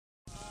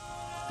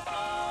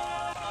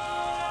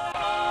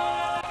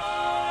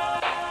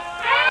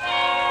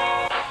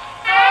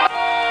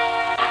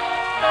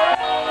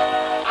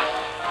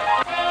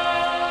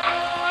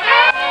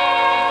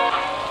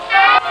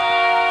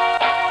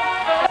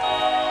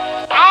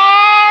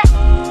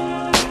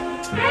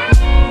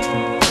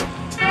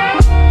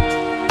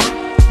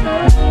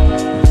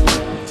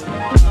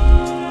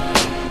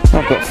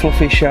got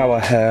fluffy shower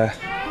hair.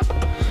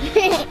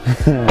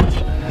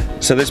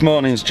 So this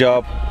morning's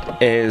job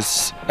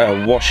is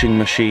a washing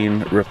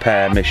machine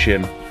repair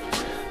mission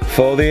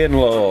for the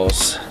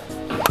in-laws.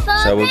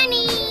 For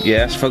Granny!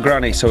 Yes, for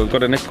Granny. So we've got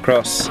to nip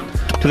across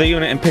to the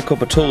unit and pick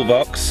up a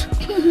toolbox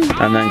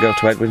and then go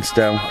to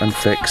Edwinstowe and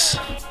fix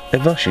a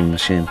washing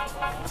machine.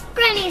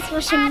 Granny's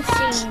washing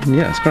machine.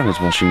 Yeah, it's Granny's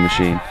washing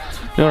machine.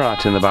 You're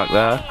right in the back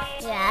there.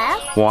 Yeah.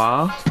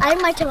 Wow. I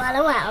have my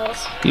Joella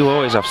Wells. You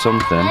always have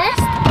something.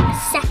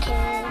 First,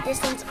 second,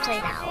 this one's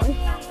upside down.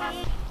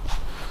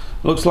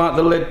 Looks like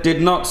the lid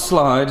did not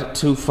slide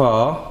too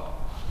far,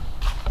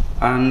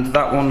 and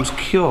that one's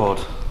cured.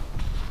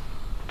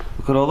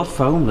 Look at all the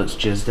foam that's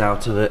jizzed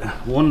out of it.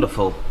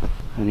 Wonderful.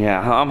 And yeah,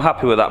 I'm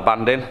happy with that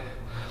banding.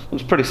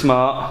 Looks pretty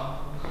smart.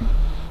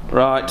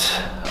 Right.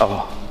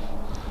 Oh,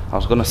 I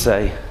was gonna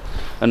say,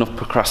 enough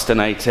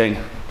procrastinating.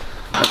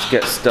 Let's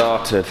get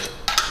started.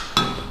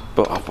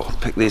 But I'll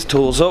pick these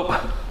tools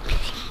up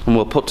and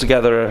we'll put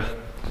together a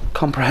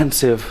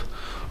comprehensive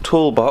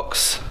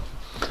toolbox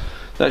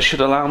that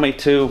should allow me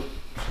to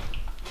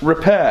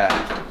repair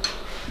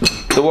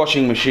the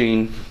washing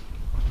machine.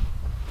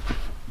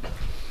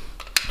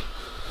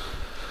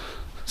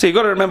 So you've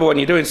got to remember when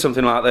you're doing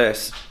something like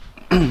this,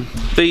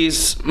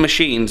 these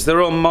machines,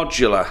 they're all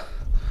modular.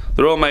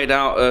 They're all made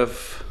out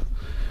of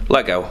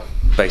Lego,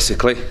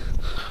 basically.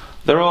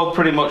 They're all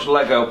pretty much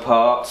Lego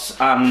parts,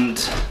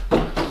 and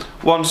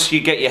once you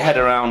get your head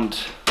around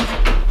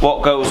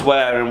what goes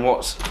where and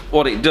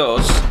what it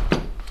does,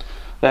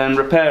 then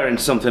repairing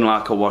something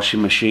like a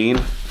washing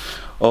machine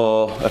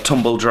or a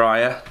tumble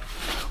dryer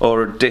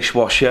or a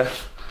dishwasher,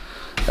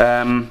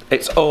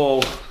 it's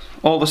all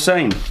the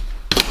same.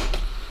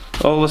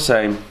 All the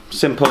same.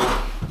 Simple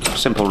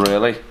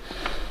really.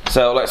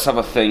 So let's have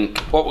a think.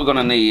 What we're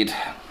gonna need.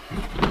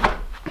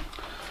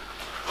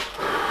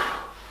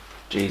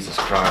 Jesus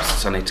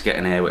Christ, I need to get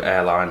in here with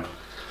airline.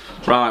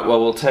 Right, well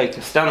we'll take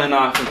a Stanley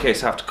knife in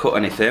case I have to cut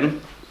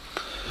anything.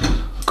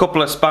 A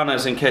couple of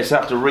spanners in case I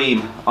have to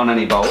ream on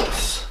any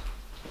bolts.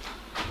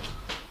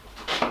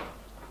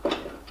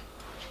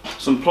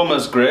 Some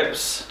plumber's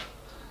grips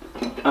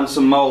and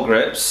some mole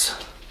grips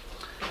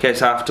in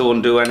case I have to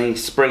undo any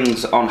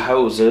springs on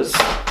hoses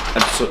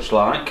and such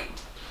like.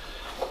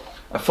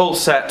 A full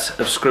set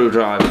of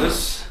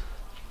screwdrivers.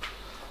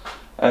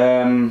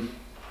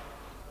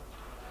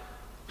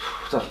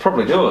 That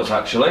probably does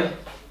actually.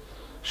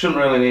 Shouldn't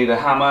really need a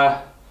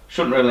hammer,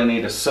 shouldn't really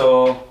need a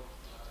saw.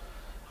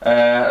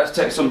 Let's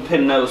take some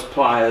pin nose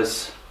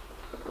pliers,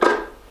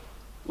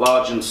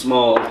 large and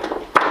small,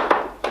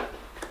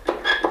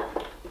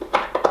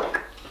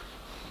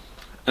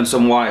 and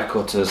some wire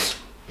cutters.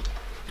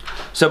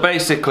 So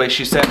basically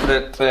she said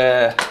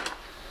that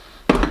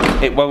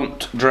it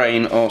won't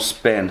drain or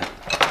spin.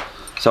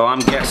 So I'm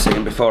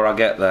guessing before I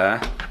get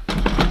there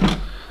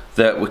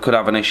that we could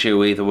have an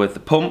issue either with the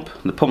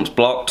pump's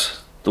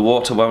blocked, the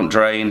water won't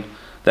drain,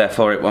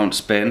 therefore it won't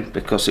spin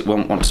because it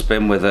won't want to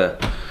spin with a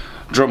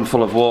drum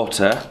full of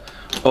water,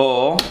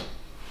 or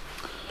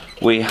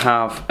we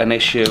have an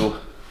issue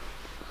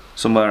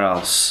somewhere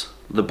else,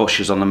 the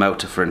bushes on the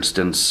motor for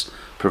instance,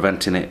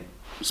 preventing it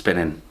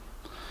spinning.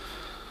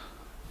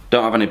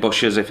 Don't have any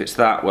bushes. If it's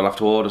that, we'll have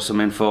to order some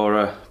in for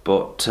her,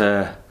 but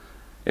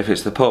if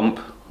it's the pump,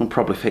 we'll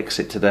probably fix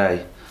it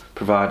today,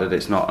 provided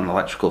it's not an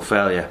electrical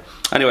failure.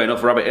 Anyway,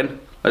 enough rabbiting,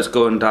 let's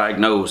go and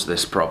diagnose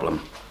this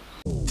problem.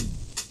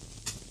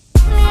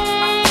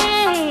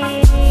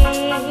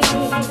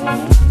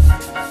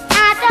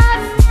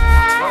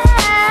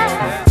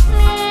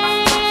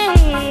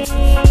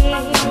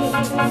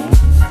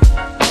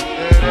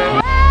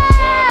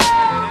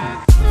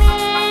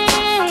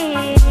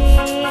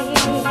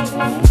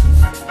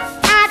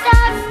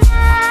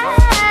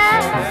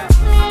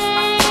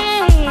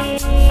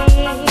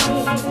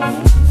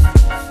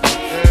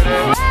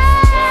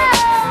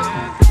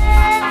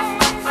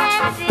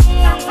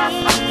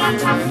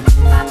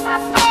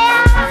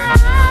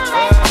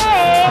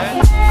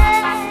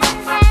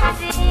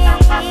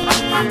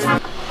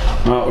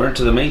 Right, we're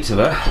into the meat of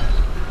it.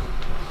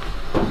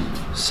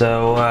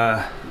 So,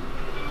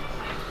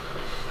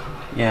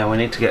 yeah, we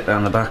need to get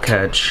down the back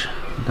edge,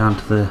 down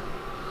to the...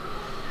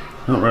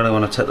 I don't really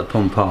want to take the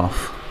pump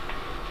off,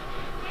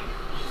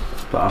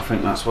 but I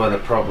think that's where the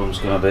problem's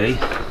going to be.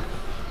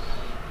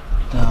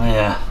 Down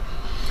here,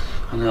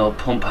 on the old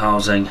pump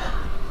housing.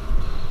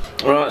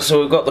 Right,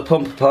 so we've got the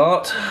pump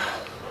apart,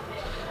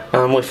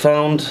 and we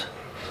found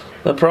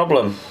the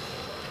problem.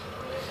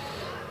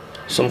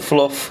 Some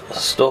fluff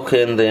stuck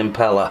in the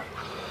impeller.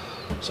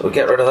 So we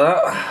get rid of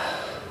that.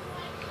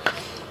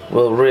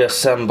 We'll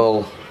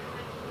reassemble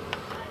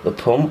the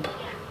pump.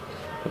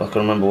 If I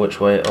can remember which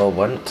way it all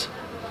went.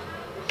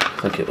 I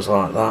think it was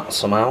like that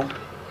somehow.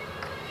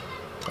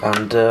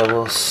 And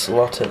we'll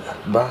slot it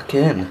back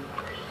in.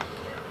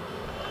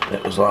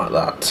 It was like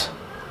that.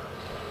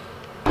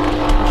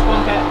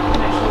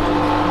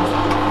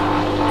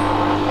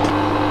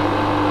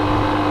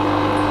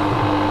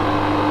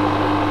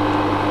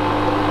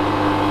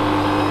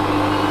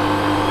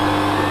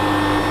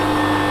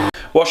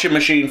 Washing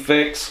machine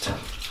fixed,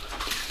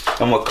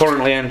 and we're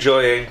currently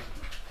enjoying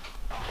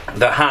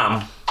the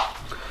ham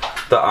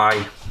that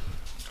I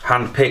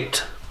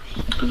hand-picked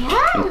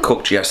and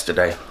cooked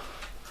yesterday.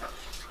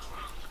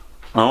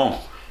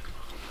 Oh,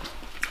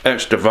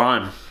 it's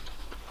divine.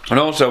 And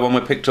also when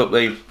we picked up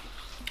the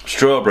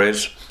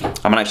strawberries,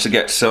 I managed to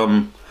get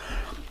some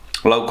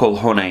local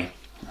honey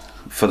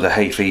for the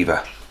hay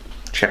fever.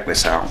 Check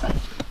this out.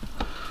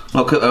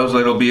 Look at those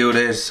little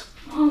beauties.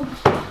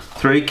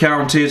 3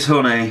 Counties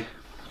honey,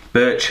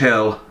 Birch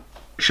Hill,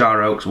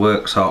 Shire Oaks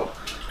Worksop.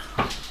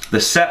 The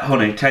set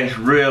honey tastes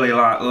really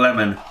like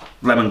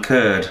lemon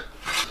curd.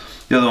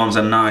 The other one's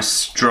a nice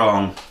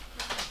strong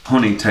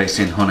honey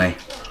tasting honey.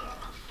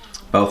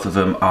 Both of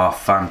them are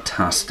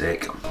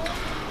fantastic.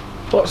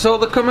 What's all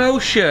the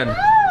commotion?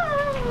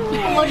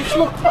 Well, just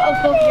look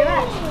above your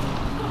head.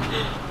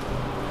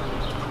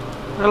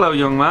 Hello,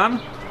 young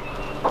man.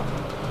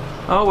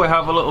 Oh, we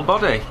have a little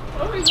body.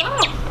 Oh, he's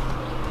off.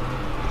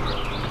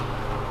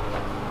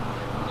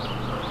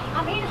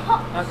 I mean,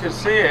 hot. I can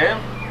see him.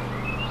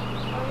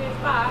 Oh, he's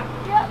back.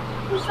 Yep,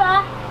 who's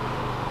there?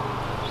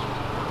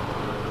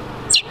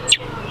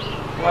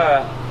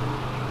 Where?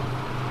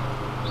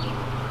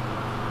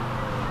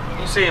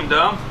 You see him,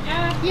 Dom?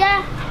 Yeah.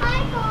 Yeah.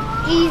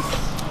 He's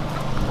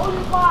on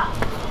what?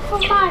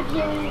 From my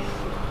views.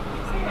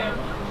 See him?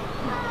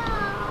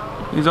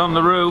 He's on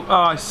the roof. Oh,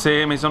 I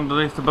see him. He's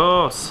underneath the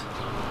bus.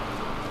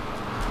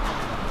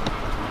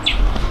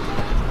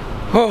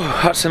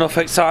 Oh, that's enough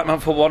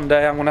excitement for one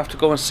day. I'm going to have to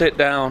go and sit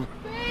down.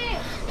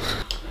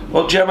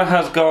 Well, Gemma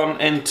has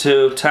gone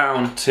into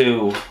town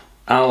to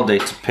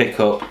Aldi to pick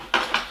up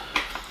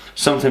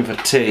something for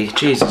tea.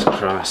 Jesus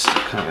Christ,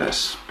 look at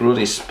this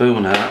bloody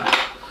spoon out.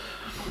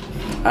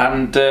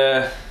 And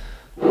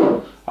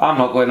I'm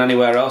not going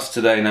anywhere else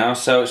today now,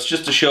 so it's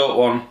just a short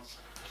one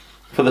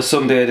for the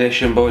Sunday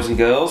edition, boys and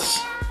girls.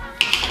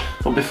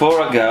 But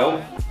before I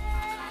go,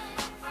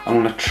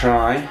 I'm going to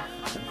try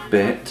a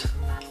bit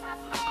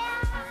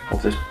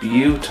of this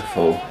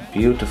beautiful,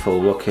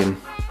 beautiful looking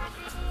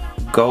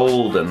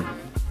golden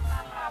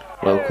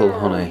local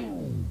honey.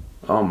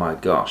 Oh my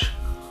gosh.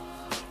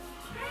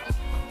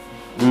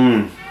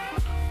 Mmm.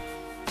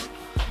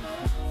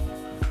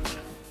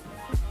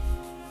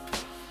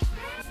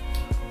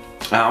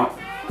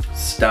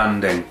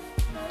 Outstanding.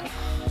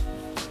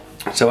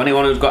 So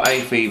anyone who's got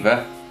hay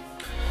fever,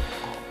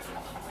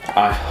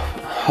 I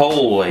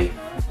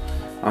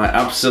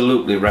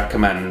absolutely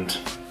recommend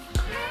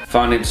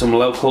finding some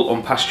local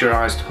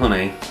unpasteurised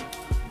honey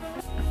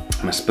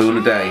and a spoon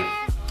a day.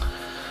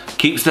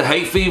 Keeps the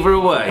hay fever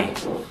away.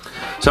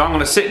 So I'm going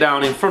to sit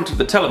down in front of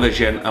the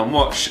television and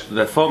watch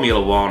the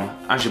Formula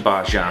 1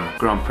 Azerbaijan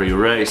Grand Prix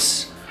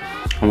race,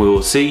 and we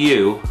will see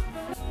you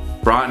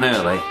bright and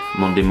early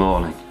Monday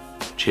morning.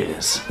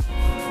 Cheers.